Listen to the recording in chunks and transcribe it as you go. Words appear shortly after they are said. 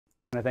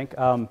I think.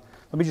 Let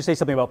me just say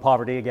something about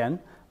poverty again.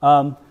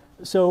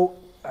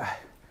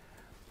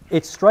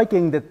 It's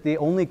striking that the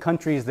only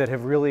countries that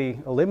have really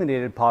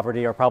eliminated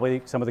poverty are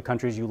probably some of the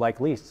countries you like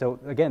least. So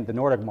again, the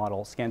Nordic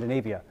model,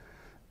 Scandinavia.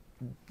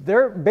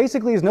 There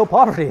basically is no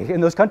poverty in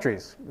those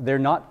countries. They're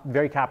not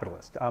very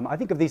capitalist. I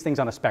think of these things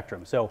on a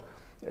spectrum, so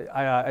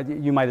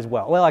you might as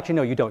well. Well, actually,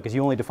 no, you don't, because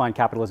you only define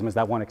capitalism as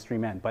that one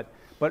extreme end. But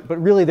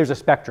really, there's a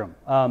spectrum.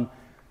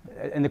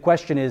 And the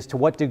question is, to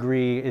what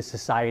degree is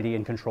society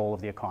in control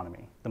of the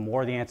economy? The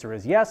more the answer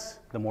is yes,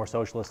 the more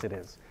socialist it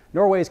is.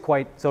 Norway is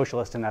quite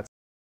socialist in that.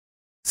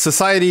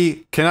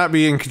 Society cannot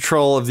be in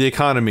control of the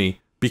economy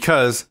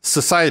because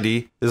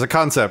society is a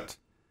concept.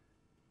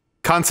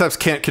 Concepts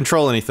can't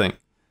control anything.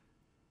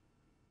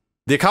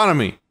 The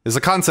economy is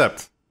a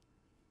concept.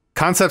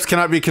 Concepts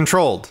cannot be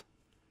controlled.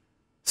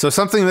 So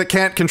something that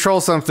can't control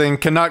something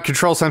cannot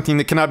control something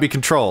that cannot be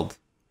controlled.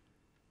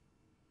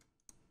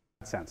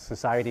 Sense.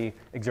 Society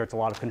exerts a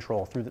lot of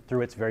control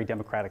through its very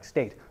democratic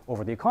state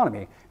over the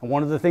economy. And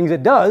one of the things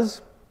it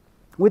does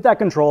with that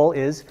control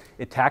is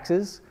it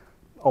taxes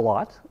a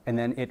lot and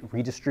then it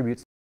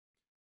redistributes.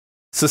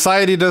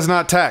 Society does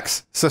not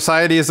tax.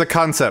 Society is a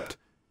concept.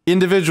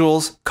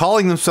 Individuals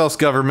calling themselves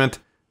government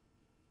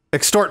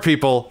extort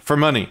people for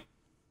money.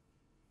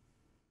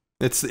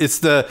 It's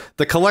the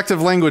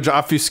collective language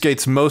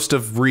obfuscates most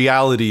of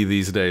reality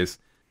these days.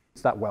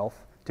 It's that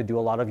wealth to do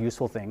a lot of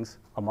useful things,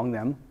 among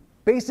them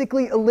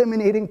basically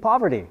eliminating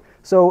poverty.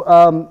 So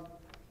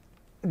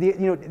the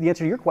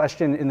answer to your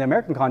question in the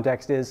American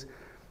context is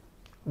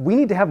we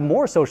need to have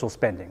more social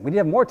spending. We need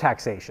to have more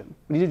taxation.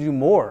 We need to do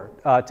more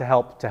to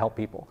help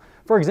people.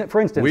 For instance,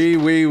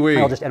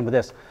 I'll just end with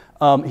this.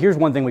 Here's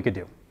one thing we could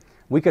do.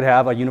 We could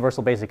have a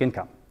universal basic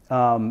income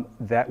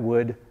that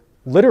would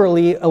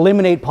literally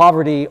eliminate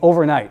poverty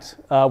overnight.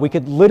 We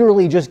could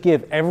literally just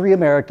give every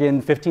American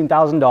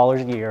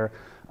 $15,000 a year,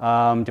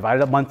 divide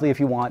it up monthly if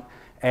you want,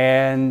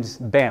 and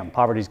bam,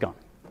 poverty's gone.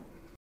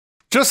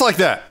 Just like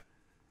that.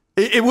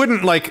 It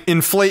wouldn't like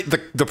inflate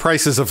the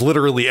prices of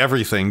literally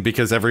everything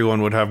because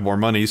everyone would have more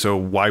money. So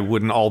why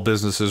wouldn't all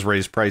businesses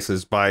raise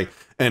prices by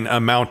an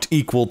amount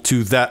equal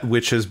to that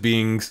which is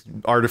being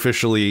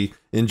artificially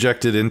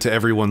injected into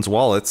everyone's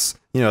wallets?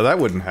 You know, that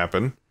wouldn't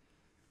happen.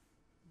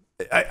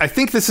 I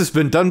think this has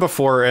been done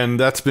before, and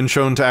that's been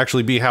shown to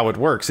actually be how it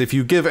works. If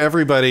you give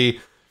everybody,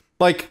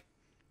 like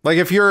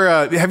if you're,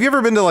 have you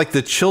ever been to like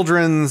the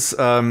children's,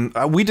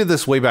 we did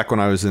this way back when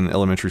I was in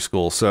elementary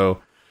school.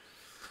 So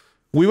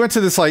we went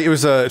to this, like, it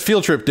was a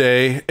field trip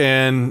day,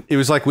 and it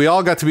was like, we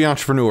all got to be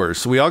entrepreneurs.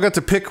 So we all got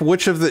to pick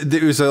which of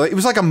it was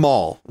like a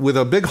mall with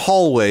a big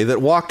hallway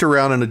that walked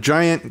around in a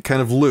giant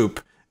kind of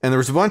loop. And there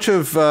was a bunch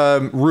of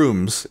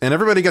rooms, and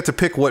everybody got to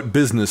pick what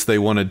business they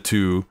wanted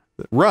to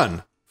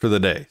run for the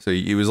day. So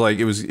it was like,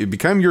 it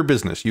became your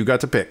business. You got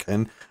to pick.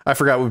 And I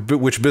forgot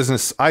which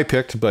business I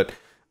picked, but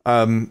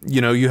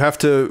you know, you have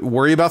to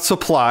worry about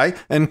supply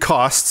and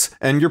costs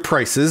and your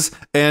prices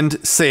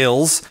and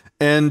sales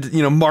and,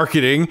 you know,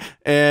 marketing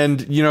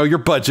and, you know, your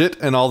budget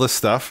and all this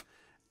stuff.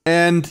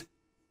 And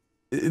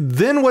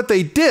then what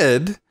they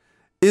did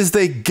is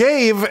they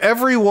gave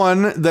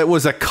everyone that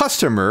was a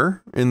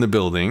customer in the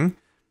building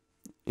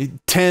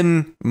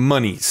 10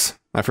 monies.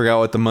 I forgot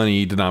what the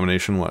money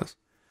denomination was.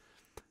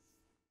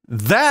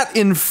 That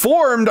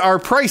informed our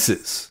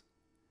prices.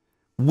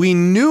 We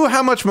knew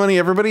how much money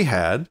everybody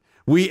had.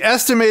 We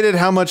estimated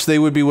how much they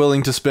would be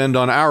willing to spend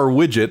on our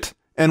widget,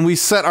 and we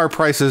set our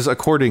prices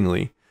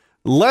accordingly.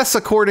 Less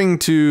according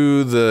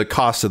to the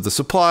cost of the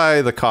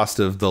supply, the cost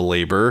of the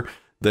labor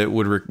that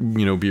would,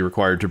 be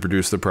required to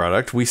produce the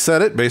product. We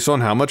set it based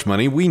on how much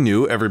money we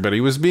knew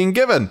everybody was being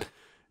given.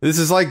 This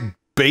is like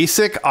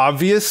basic,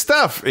 obvious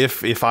stuff.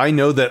 If I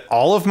know that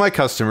all of my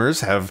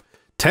customers have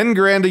 10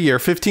 grand a year,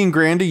 15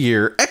 grand a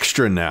year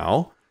extra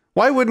now,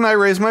 why wouldn't I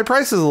raise my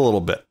prices a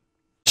little bit?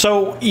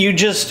 So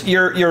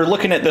you're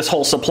looking at this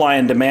whole supply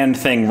and demand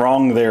thing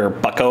wrong there,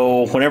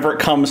 bucko. Whenever it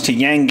comes to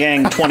Yang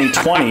Gang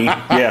 2020,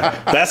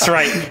 yeah, that's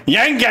right.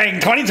 Yang Gang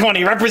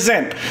 2020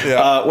 represent.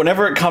 Yeah.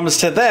 Whenever it comes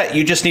to that,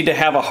 you just need to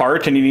have a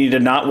heart, and you need to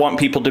not want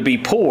people to be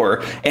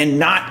poor, and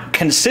not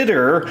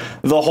consider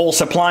the whole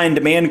supply and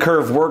demand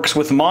curve works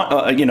with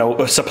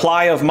a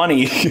supply of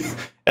money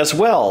as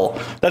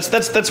well.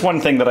 That's one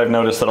thing that I've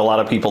noticed that a lot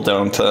of people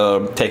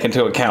don't take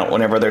into account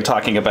whenever they're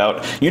talking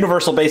about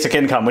universal basic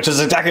income, which is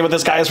exactly what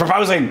this guy is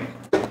proposing.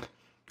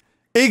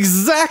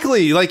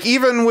 Exactly. Like,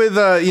 even with,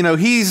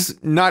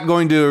 he's not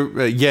going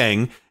to,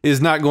 Yang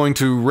is not going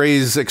to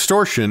raise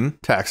extortion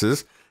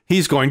taxes.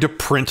 He's going to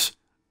print,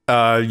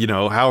 how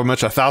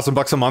much,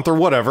 $1,000 a month or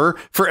whatever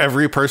for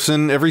every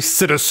person, every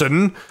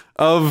citizen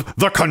of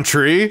the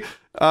country.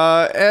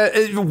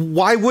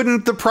 Why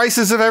wouldn't the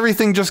prices of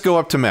everything just go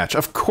up to match?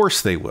 Of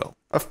course they will.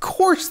 Of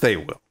course they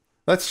will.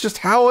 That's just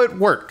how it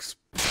works.